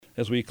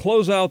As we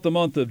close out the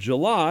month of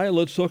July,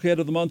 let's look ahead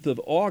to the month of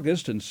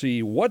August and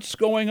see what's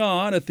going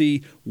on at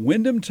the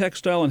Wyndham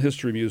Textile and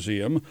History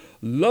Museum,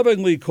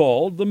 lovingly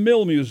called the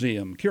Mill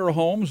Museum. Kira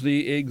Holmes,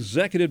 the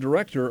executive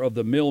director of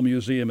the Mill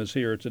Museum, is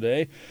here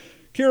today.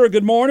 Kira,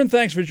 good morning.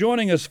 Thanks for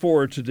joining us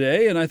for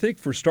today. And I think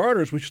for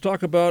starters, we should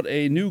talk about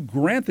a new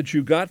grant that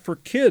you got for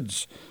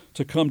kids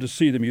to come to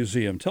see the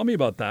museum. Tell me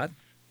about that.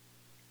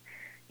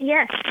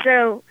 Yes,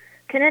 so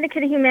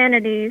Connecticut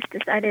Humanities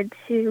decided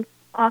to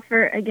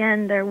offer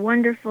again their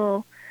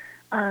wonderful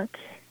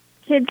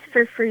Kids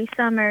for Free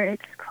Summer.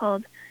 It's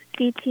called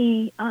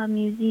CT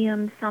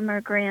Museum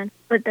Summer Grant.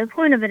 But the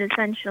point of it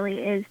essentially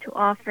is to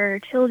offer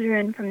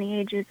children from the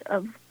ages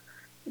of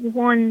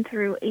 1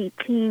 through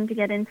 18 to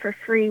get in for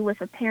free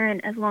with a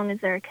parent as long as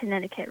they're a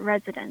Connecticut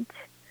resident.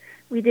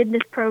 We did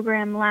this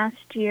program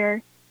last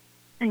year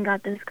and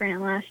got this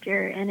grant last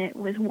year, and it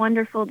was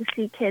wonderful to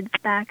see kids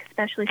back,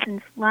 especially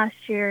since last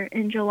year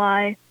in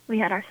July we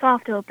had our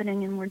soft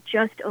opening and we're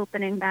just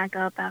opening back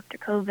up after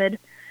COVID.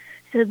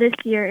 So this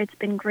year it's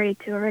been great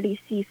to already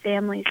see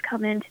families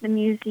come into the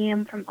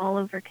museum from all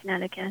over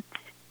Connecticut.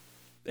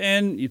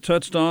 And you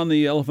touched on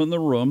the elephant in the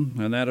room,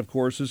 and that, of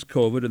course, is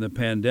COVID and the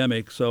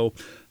pandemic. So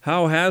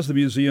how has the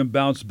museum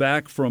bounced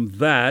back from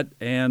that,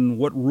 and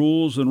what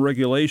rules and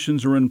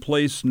regulations are in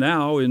place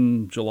now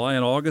in July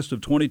and August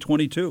of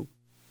 2022?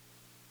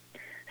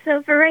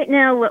 So for right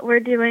now, what we're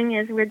doing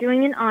is we're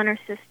doing an honor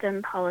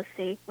system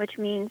policy, which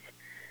means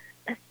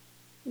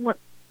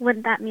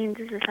what that means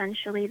is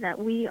essentially that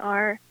we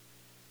are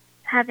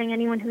having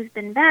anyone who's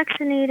been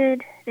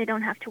vaccinated, they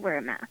don't have to wear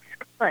a mask.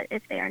 But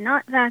if they are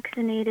not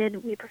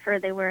vaccinated, we prefer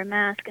they wear a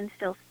mask and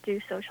still do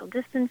social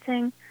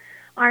distancing.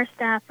 Our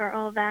staff are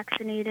all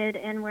vaccinated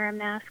and wear a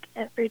mask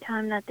every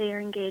time that they are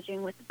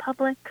engaging with the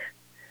public.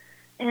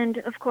 And,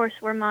 of course,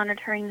 we're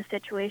monitoring the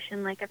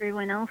situation like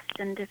everyone else,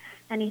 and if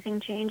anything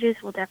changes,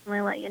 we'll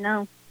definitely let you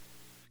know.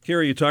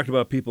 Kira, you talked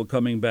about people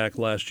coming back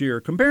last year.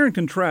 Compare and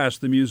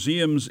contrast the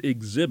museum's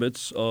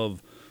exhibits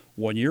of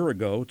 1 year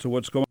ago to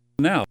what's going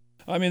on now.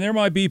 I mean, there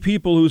might be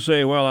people who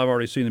say, well, I've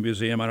already seen the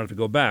museum, I don't have to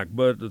go back.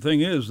 But the thing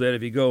is that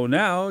if you go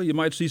now, you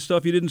might see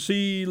stuff you didn't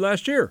see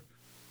last year.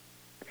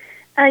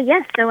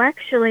 Yes, so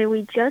actually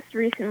we just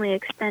recently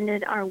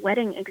extended our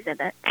wedding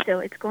exhibit. So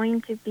it's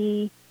going to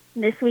be,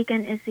 this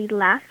weekend is the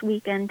last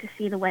weekend to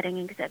see the wedding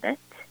exhibit.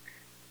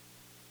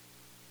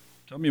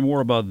 Tell me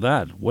more about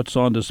that. What's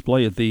on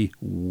display at the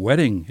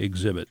wedding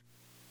exhibit?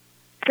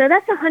 So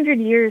that's 100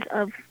 years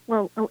of,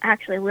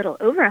 actually a little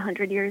over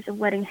 100 years of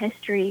wedding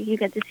history. You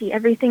get to see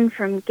everything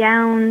from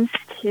gowns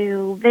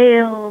to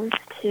veils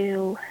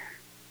to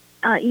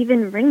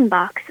even ring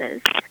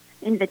boxes,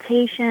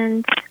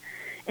 invitations.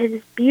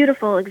 It's a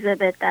beautiful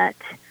exhibit that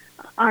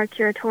our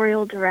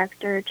curatorial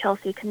director,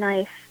 Chelsea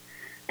Knife,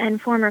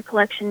 and former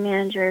collection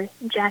manager,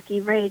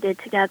 Jackie Ray, did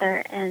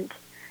together, and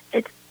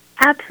it's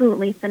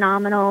absolutely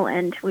phenomenal.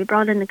 And we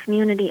brought in the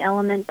community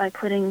element by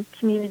putting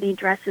community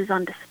dresses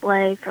on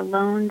display for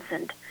loans,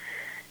 and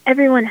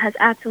everyone has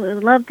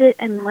absolutely loved it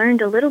and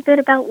learned a little bit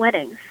about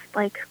weddings.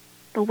 Like,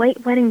 the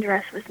white wedding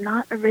dress was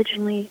not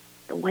originally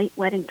the white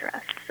wedding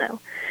dress. So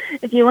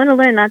if you want to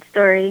learn that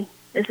story,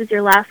 this is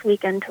your last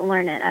weekend to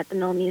learn it at the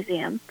Mill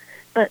Museum.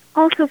 But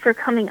also for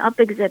coming up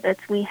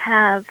exhibits, we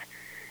have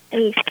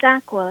a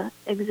SACWA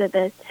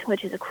exhibit,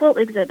 which is a quilt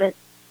exhibit.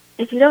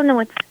 If you don't know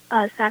what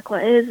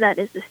SACWA is, that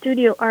is the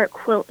Studio Art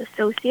Quilt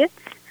Associates,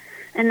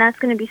 and that's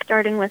going to be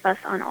starting with us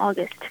on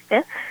August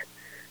 5th,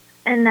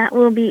 and that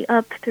will be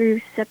up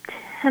through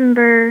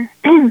September,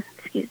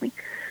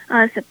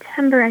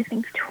 September, I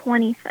think,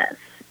 25th.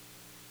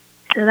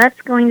 So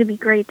that's going to be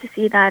great to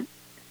see that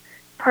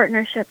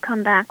partnership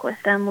come back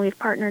with them. We've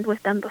partnered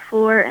with them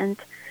before, and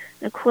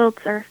the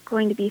quilts are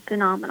going to be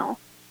phenomenal.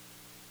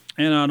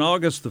 And on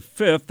August the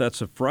 5th,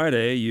 that's a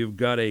Friday, you've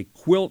got a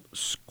Quilt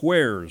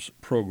Squares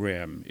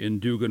program in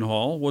Dugan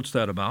Hall. What's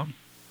that about?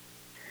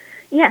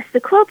 Yes, the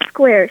Quilt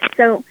Squares.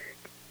 So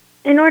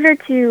in order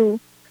to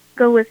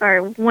go with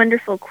our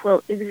wonderful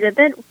quilt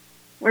exhibit,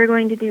 we're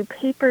going to do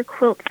paper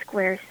quilt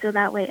squares, so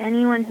that way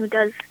anyone who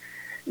does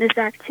this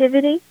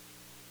activity,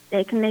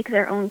 they can make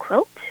their own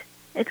quilt.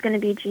 It's going to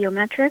be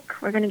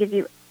geometric. We're going to give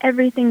you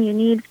everything you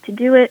need to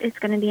do it. It's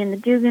going to be in the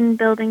Dugan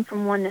building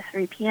from 1 to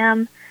 3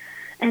 p.m.,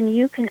 and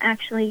you can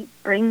actually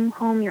bring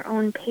home your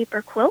own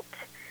paper quilt.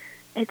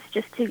 It's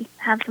just to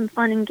have some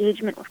fun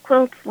engagement with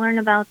quilts, learn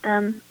about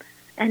them,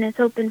 and it's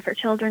open for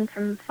children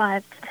from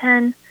 5 to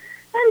 10,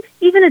 and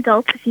even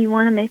adults. If you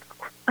want to make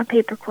a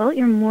paper quilt,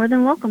 you're more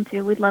than welcome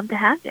to. We'd love to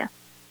have you.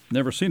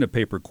 Never seen a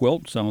paper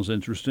quilt. Sounds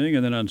interesting.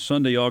 And then on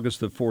Sunday, August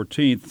the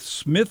 14th,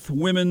 Smith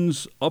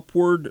Women's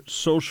Upward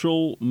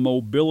Social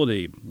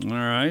Mobility. All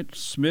right,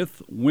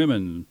 Smith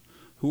Women.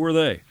 Who are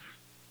they?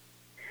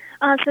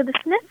 So the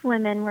Smith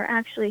women were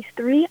actually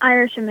 3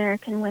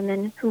 Irish-American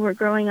women who were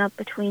growing up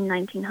between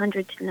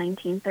 1900 to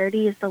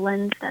 1930 is the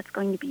lens that's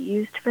going to be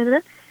used for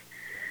this.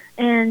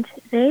 And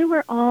they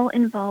were all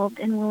involved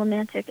in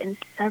Willimantic in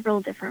several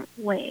different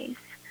ways.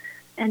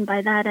 And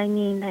by that I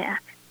mean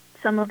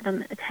some of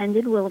them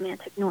attended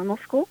Willimantic Normal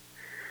School.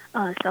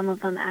 Some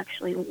of them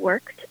actually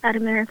worked at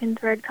American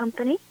Thread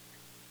Company,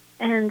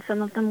 and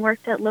some of them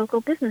worked at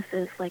local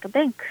businesses like a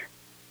bank.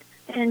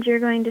 And you're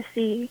going to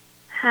see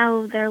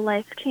how their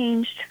life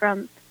changed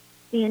from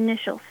the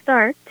initial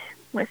start,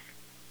 with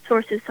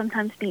sources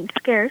sometimes being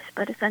scarce,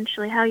 but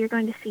essentially how you're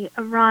going to see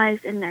a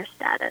rise in their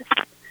status.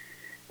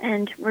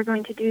 And we're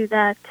going to do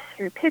that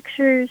through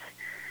pictures,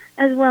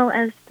 as well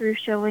as through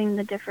showing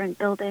the different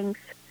buildings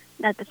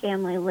that the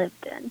family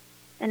lived in.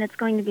 And it's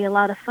going to be a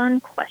lot of fun.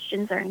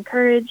 Questions are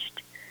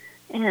encouraged,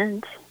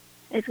 and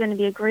it's going to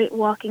be a great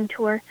walking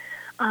tour.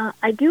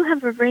 I do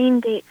have a rain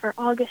date for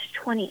August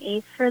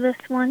 28th for this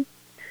one,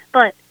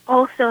 but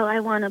also I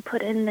want to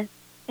put in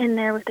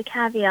there with the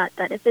caveat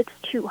that if it's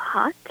too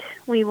hot,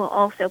 we will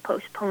also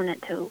postpone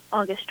it to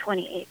August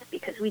 28th,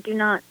 because we do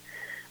not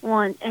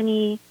want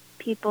any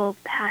people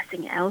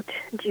passing out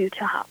due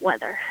to hot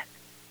weather.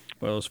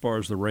 Well, as far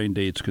as the rain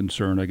date's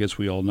concerned, I guess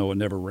we all know it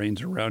never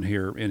rains around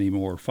here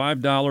anymore.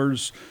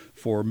 $5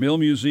 for Mill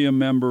Museum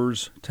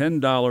members,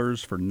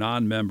 $10 for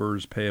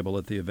non-members, payable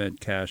at the event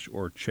cash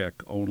or check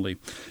only.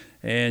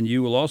 And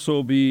you will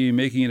also be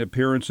making an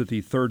appearance at the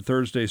Third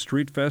Thursday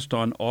Street Fest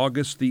on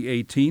August the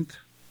 18th?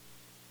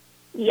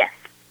 Yes,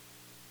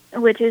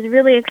 which is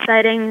really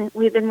exciting.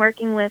 We've been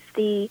working with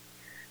the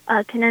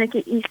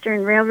Connecticut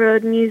Eastern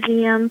Railroad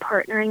Museum,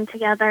 partnering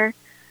together.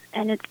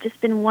 And it's just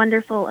been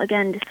wonderful,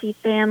 again, to see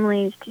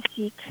families, to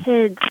see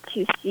kids,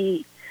 to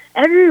see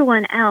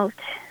everyone out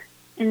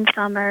in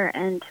summer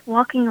and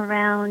walking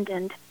around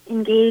and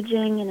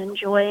engaging and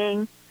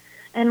enjoying.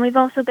 And we've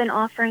also been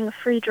offering a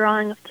free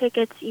drawing of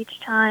tickets each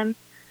time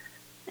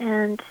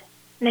and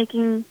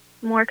making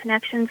more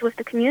connections with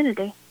the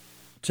community.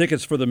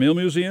 Tickets for the Mill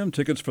Museum,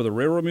 tickets for the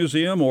Railroad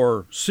Museum,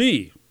 or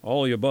C,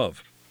 all of the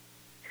above?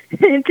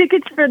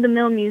 Tickets for the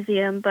Mill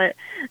Museum, but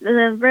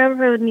the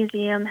Railroad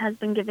Museum has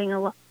been giving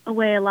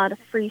away a lot of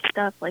free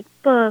stuff like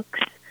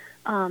books,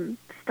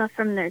 stuff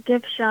from their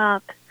gift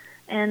shop,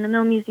 and the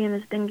Mill Museum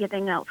has been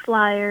giving out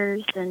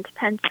flyers and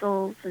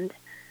pencils, and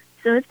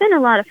so it's been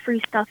a lot of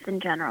free stuff in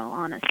general,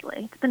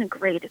 honestly. It's been a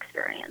great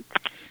experience.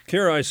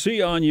 Kara, I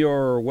see on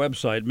your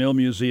website,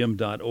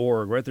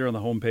 millmuseum.org, right there on the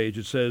homepage,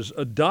 it says,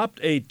 adopt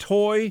a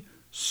toy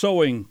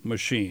sewing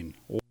machine.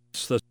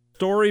 What's the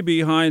story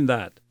behind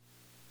that?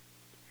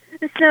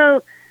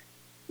 So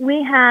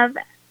we have,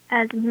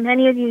 as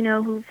many of you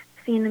know who've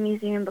seen the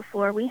museum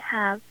before, we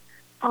have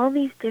all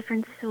these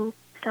different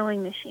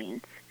sewing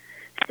machines.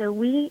 So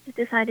we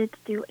decided to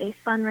do a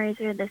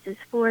fundraiser. This is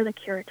for the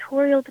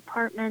curatorial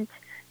department,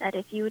 that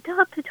if you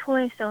adopt a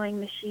toy sewing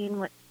machine,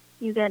 what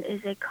you get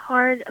is a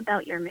card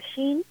about your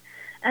machine,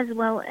 as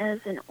well as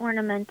an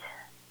ornament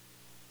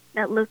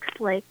that looks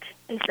like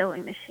a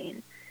sewing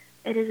machine.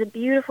 It is a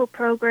beautiful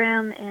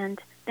program, and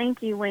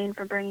thank you, Wayne,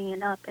 for bringing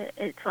it up.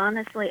 It's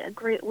honestly a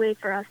great way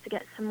for us to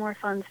get some more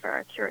funds for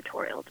our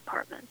curatorial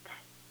department.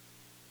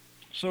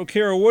 So,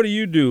 Kara, what do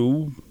you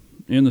do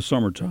in the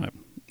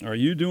summertime? Are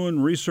you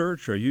doing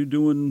research? Are you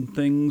doing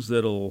things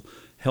that'll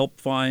help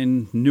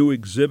find new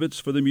exhibits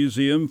for the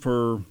museum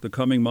for the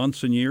coming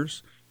months and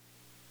years?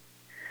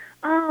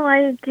 Oh,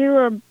 I do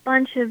a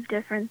bunch of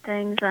different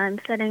things. I'm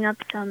setting up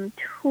some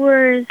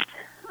tours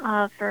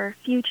for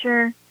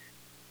future.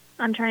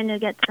 I'm trying to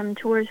get some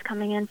tours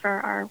coming in for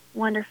our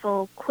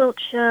wonderful quilt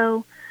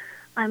show.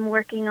 I'm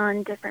working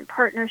on different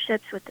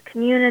partnerships with the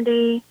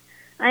community.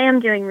 I am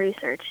doing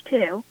research,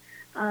 too.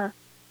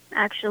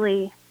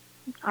 Actually,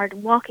 our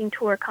walking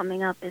tour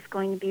coming up is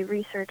going to be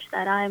research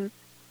that I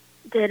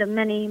did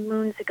many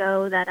moons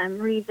ago that I'm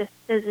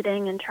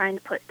revisiting and trying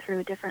to put through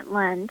a different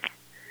lens.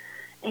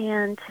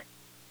 And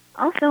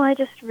also, I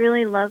just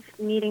really love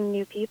meeting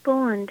new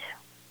people, and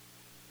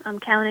I'm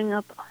counting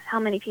up how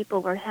many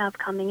people we have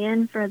coming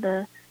in for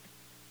the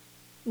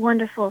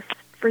wonderful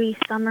free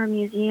summer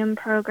museum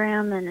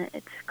program, and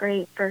it's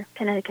great for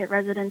Connecticut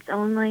residents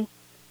only.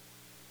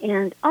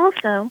 And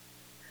also,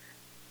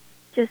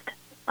 just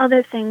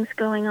other things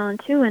going on,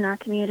 too, in our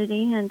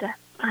community, and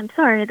I'm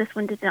sorry, this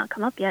one did not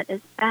come up yet,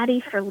 is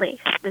Batty for Lace.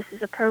 This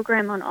is a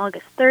program on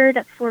August 3rd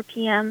at 4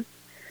 p.m.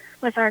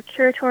 with our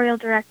curatorial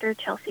director,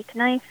 Chelsea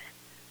Knife,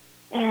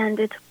 and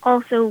it's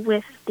also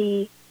with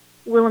the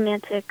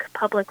Willimantic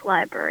Public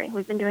Library.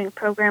 We've been doing a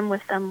program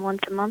with them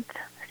once a month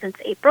since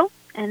April,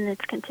 and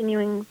it's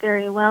continuing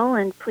very well,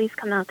 and please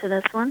come out to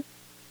this one.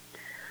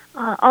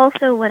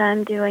 Also, what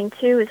I'm doing,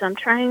 too, is I'm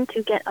trying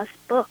to get us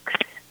books.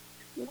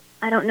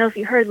 I don't know if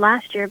you heard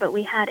last year, but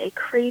we had a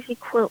crazy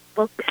quilt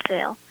book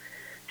sale.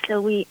 So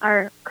we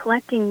are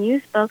collecting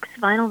used books,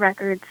 vinyl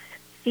records,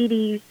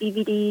 CDs,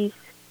 DVDs,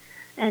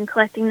 and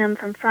collecting them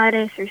from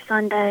Friday through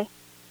Sunday,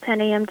 10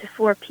 a.m. to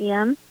 4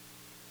 p.m.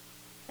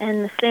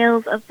 And the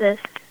sales of this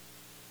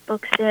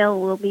book sale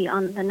will be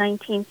on the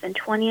 19th and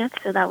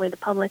 20th, so that way the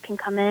public can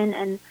come in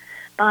and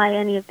buy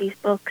any of these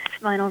books,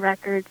 vinyl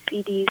records,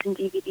 CDs, and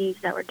DVDs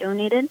that were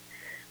donated.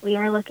 We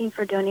are looking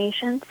for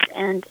donations,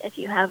 and if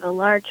you have a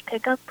large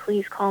pickup,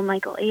 please call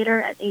Michael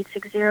Ader at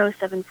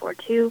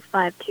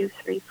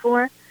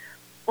 860-742-5234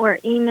 or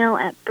email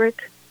at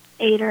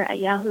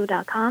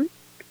brickader@yahoo.com.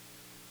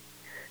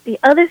 The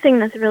other thing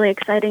that's really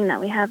exciting that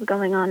we have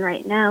going on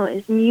right now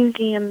is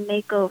museum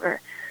makeover.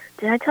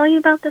 Did I tell you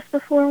about this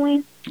before,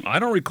 Wayne? I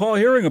don't recall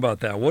hearing about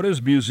that. What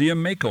is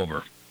museum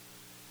makeover?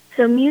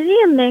 So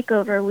museum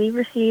makeover, we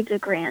received a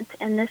grant,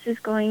 and this is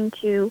going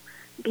to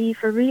be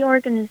for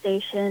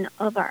reorganization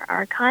of our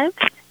archives,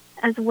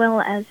 as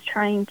well as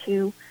trying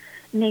to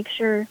make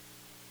sure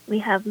we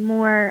have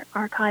more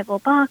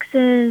archival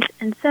boxes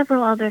and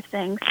several other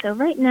things. So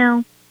right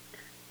now,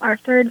 our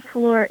third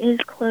floor is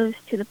closed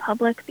to the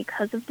public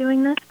because of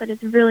doing this, but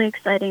it's really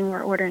exciting.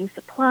 We're ordering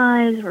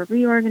supplies, we're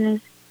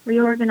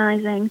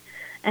reorganizing,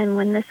 and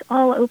when this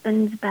all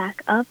opens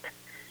back up,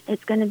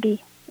 it's going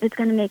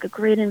to make a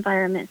great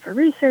environment for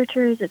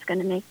researchers. It's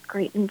going to make a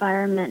great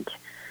environment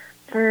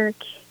for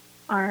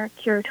our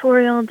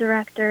curatorial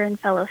director and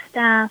fellow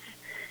staff,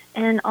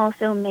 and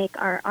also make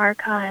our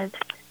archives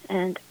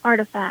and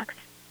artifacts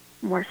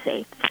more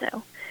safe.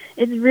 So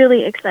it's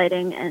really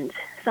exciting and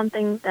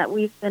something that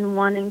we've been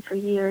wanting for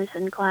years,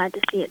 and glad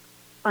to see it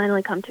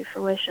finally come to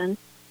fruition.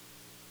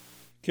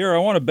 Kara,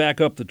 I want to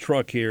back up the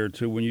truck here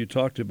to when you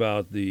talked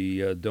about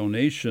the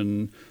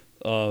donation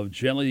of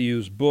gently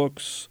used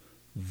books,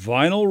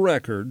 vinyl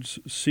records,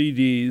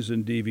 CDs,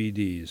 and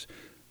DVDs.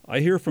 I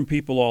hear from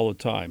people all the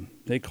time.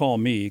 They call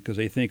me because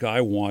they think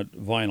I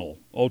want vinyl.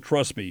 Oh,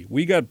 trust me,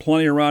 we got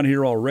plenty around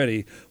here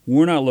already.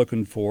 We're not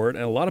looking for it.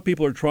 And a lot of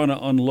people are trying to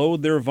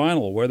unload their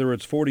vinyl, whether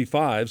it's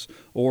 45s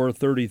or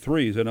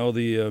 33s. I know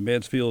the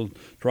Mansfield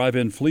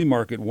Drive-In Flea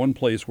Market, one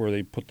place where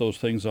they put those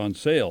things on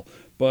sale.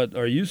 But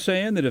are you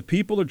saying that if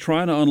people are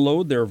trying to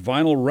unload their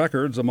vinyl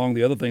records, among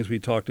the other things we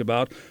talked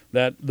about,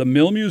 that the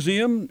Mill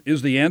Museum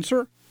is the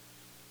answer?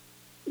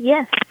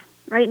 Yes.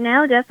 Right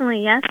now,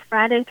 definitely yes.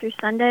 Friday through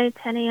Sunday,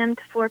 10 a.m.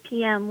 to 4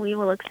 p.m., we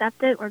will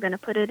accept it. We're going to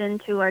put it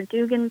into our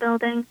Dugan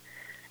building,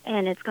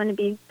 and it's going to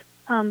be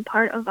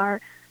part of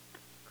our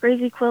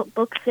Crazy Quilt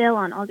book sale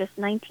on August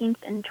 19th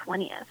and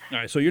 20th. All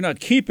right, so you're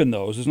not keeping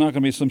those. It's not going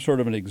to be some sort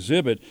of an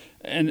exhibit.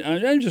 And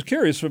I'm just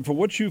curious, for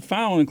what you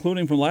found,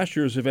 including from last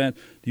year's event,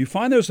 do you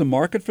find there's a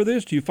market for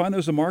this? Do you find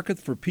there's a market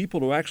for people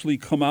to actually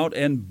come out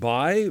and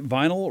buy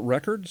vinyl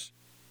records?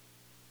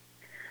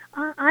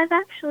 I've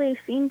actually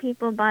seen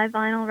people buy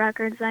vinyl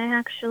records. I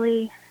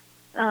actually,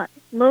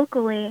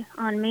 locally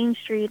on Main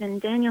Street in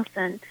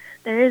Danielson,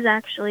 there is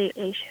actually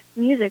a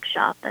music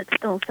shop that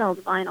still sells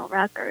vinyl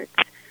records.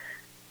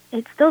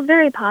 It's still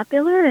very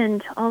popular,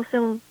 and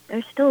also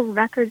there's still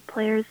record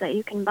players that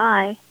you can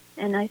buy,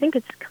 and I think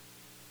it's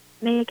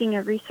making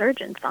a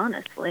resurgence,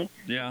 honestly.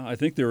 Yeah, I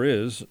think there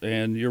is,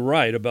 and you're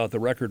right about the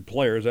record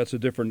players. That's a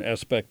different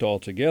aspect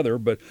altogether,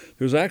 but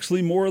there's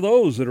actually more of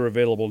those that are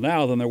available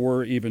now than there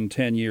were even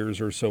 10 years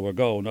or so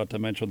ago, not to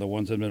mention the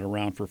ones that have been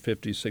around for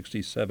 50,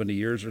 60, 70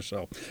 years or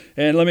so.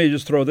 And let me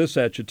just throw this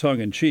at you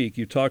tongue-in-cheek.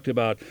 You talked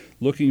about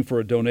looking for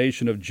a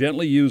donation of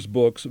gently used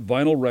books,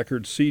 vinyl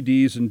records,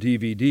 CDs, and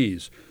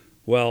DVDs.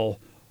 Well,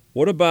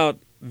 what about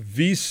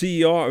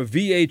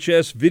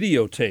VHS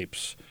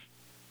videotapes?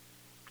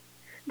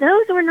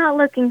 Those we're not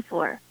looking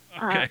for,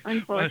 okay.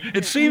 Unfortunately.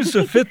 It seems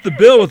to fit the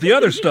bill with the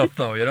other stuff,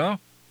 though, you know?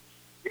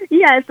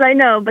 Yes, I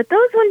know, but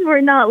those ones we're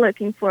not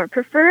looking for.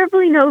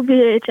 Preferably no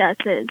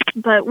VHSs,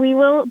 but we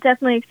will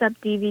definitely accept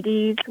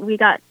DVDs. We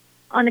got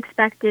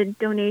unexpected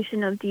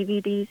donation of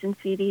DVDs and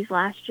CDs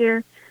last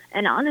year,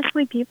 and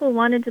honestly, people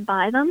wanted to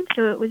buy them,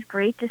 so it was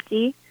great to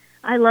see.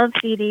 I love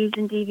CDs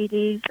and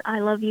DVDs. I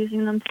love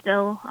using them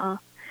still.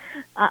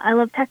 I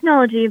love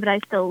technology, but I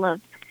still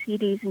love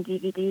CDs and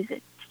DVDs.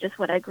 It's just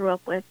what I grew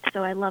up with,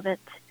 so I love it.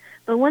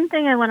 But one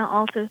thing I want to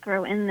also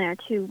throw in there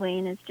too,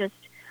 Wayne, is just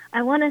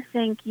I want to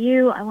thank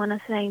you. I want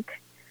to thank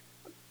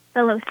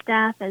fellow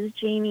staff as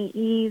Jamie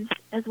Eves,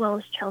 as well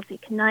as Chelsea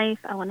Knife.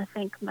 I want to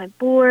thank my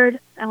board.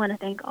 I want to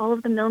thank all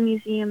of the Mill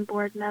Museum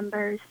board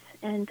members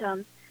and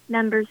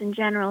members in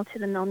general to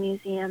the Mill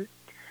Museum.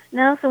 And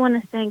I also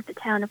want to thank the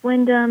town of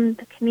Windham,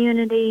 the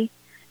community,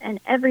 and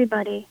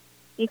everybody,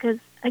 because,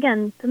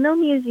 again, the Mill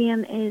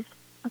Museum is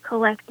a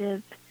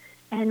collective,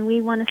 and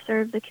we want to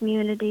serve the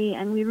community,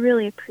 and we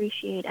really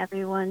appreciate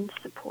everyone's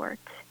support.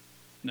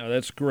 No,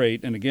 that's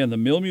great. And again, the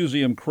Mill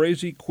Museum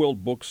Crazy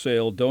Quilt Book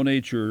Sale.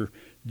 Donate your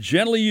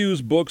gently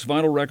used books,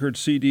 vinyl records,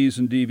 CDs,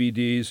 and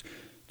DVDs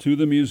to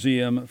the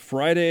museum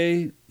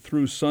Friday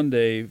through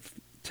Sunday,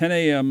 10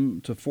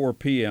 a.m. to 4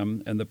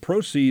 p.m., and the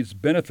proceeds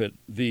benefit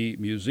the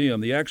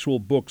museum. The actual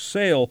book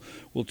sale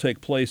will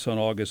take place on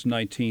August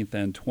 19th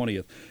and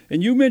 20th.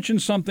 And you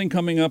mentioned something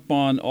coming up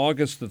on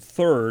August the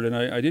 3rd, and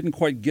I didn't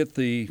quite get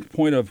the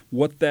point of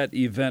what that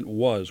event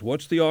was.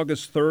 What's the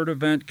August 3rd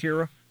event,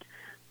 Kira?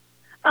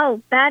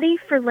 Oh, Batty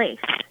for Lace.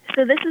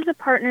 So this is a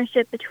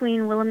partnership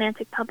between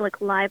Willimantic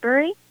Public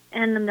Library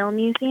and the Mill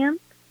Museum.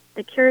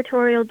 The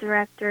curatorial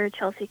director,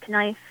 Chelsea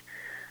Knife,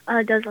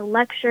 does a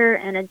lecture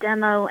and a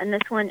demo, and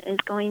this one is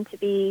going to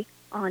be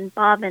on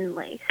bobbin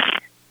lace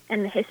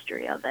and the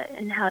history of it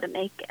and how to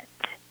make it.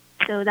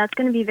 So that's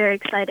going to be very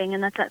exciting,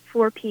 and that's at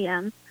 4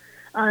 p.m.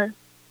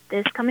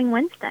 This coming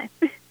Wednesday.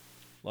 A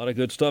lot of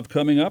good stuff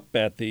coming up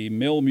at the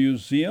Mill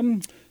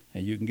Museum,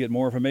 and you can get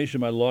more information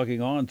by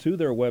logging on to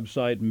their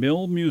website,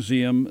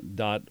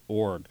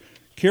 millmuseum.org.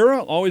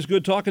 Kira, always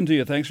good talking to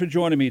you. Thanks for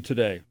joining me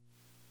today.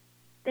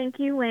 Thank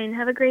you, Wayne.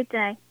 Have a great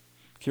day.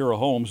 Kira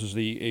Holmes is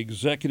the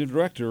executive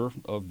director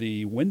of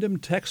the Wyndham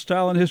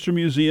Textile and History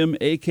Museum,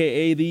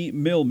 a.k.a. the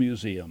Mill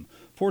Museum.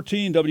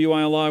 14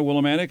 WILI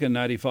Willimantic and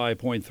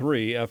 95.3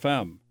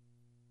 FM.